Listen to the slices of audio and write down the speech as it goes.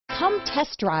Come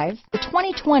test drive the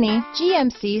 2020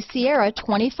 GMC Sierra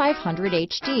 2500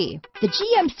 HD. The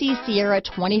GMC Sierra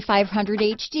 2500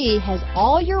 HD has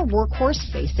all your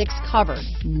workhorse basics covered.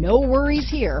 No worries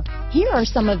here. Here are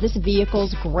some of this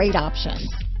vehicle's great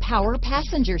options: power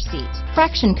passenger seat,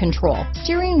 traction control,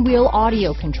 steering wheel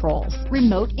audio controls,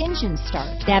 remote engine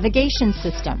start, navigation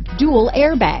system, dual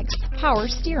airbags, power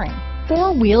steering,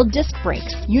 four-wheel disc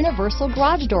brakes, universal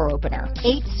garage door opener,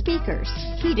 8 speakers,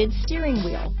 heated steering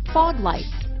wheel, fog lights,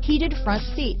 heated front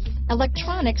seats,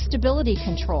 electronic stability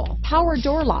control, power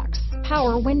door locks,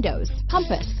 power windows,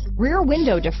 compass, rear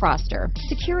window defroster,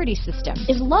 security system.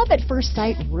 Is love at first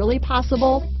sight really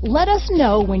possible? Let us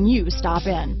know when you stop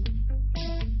in.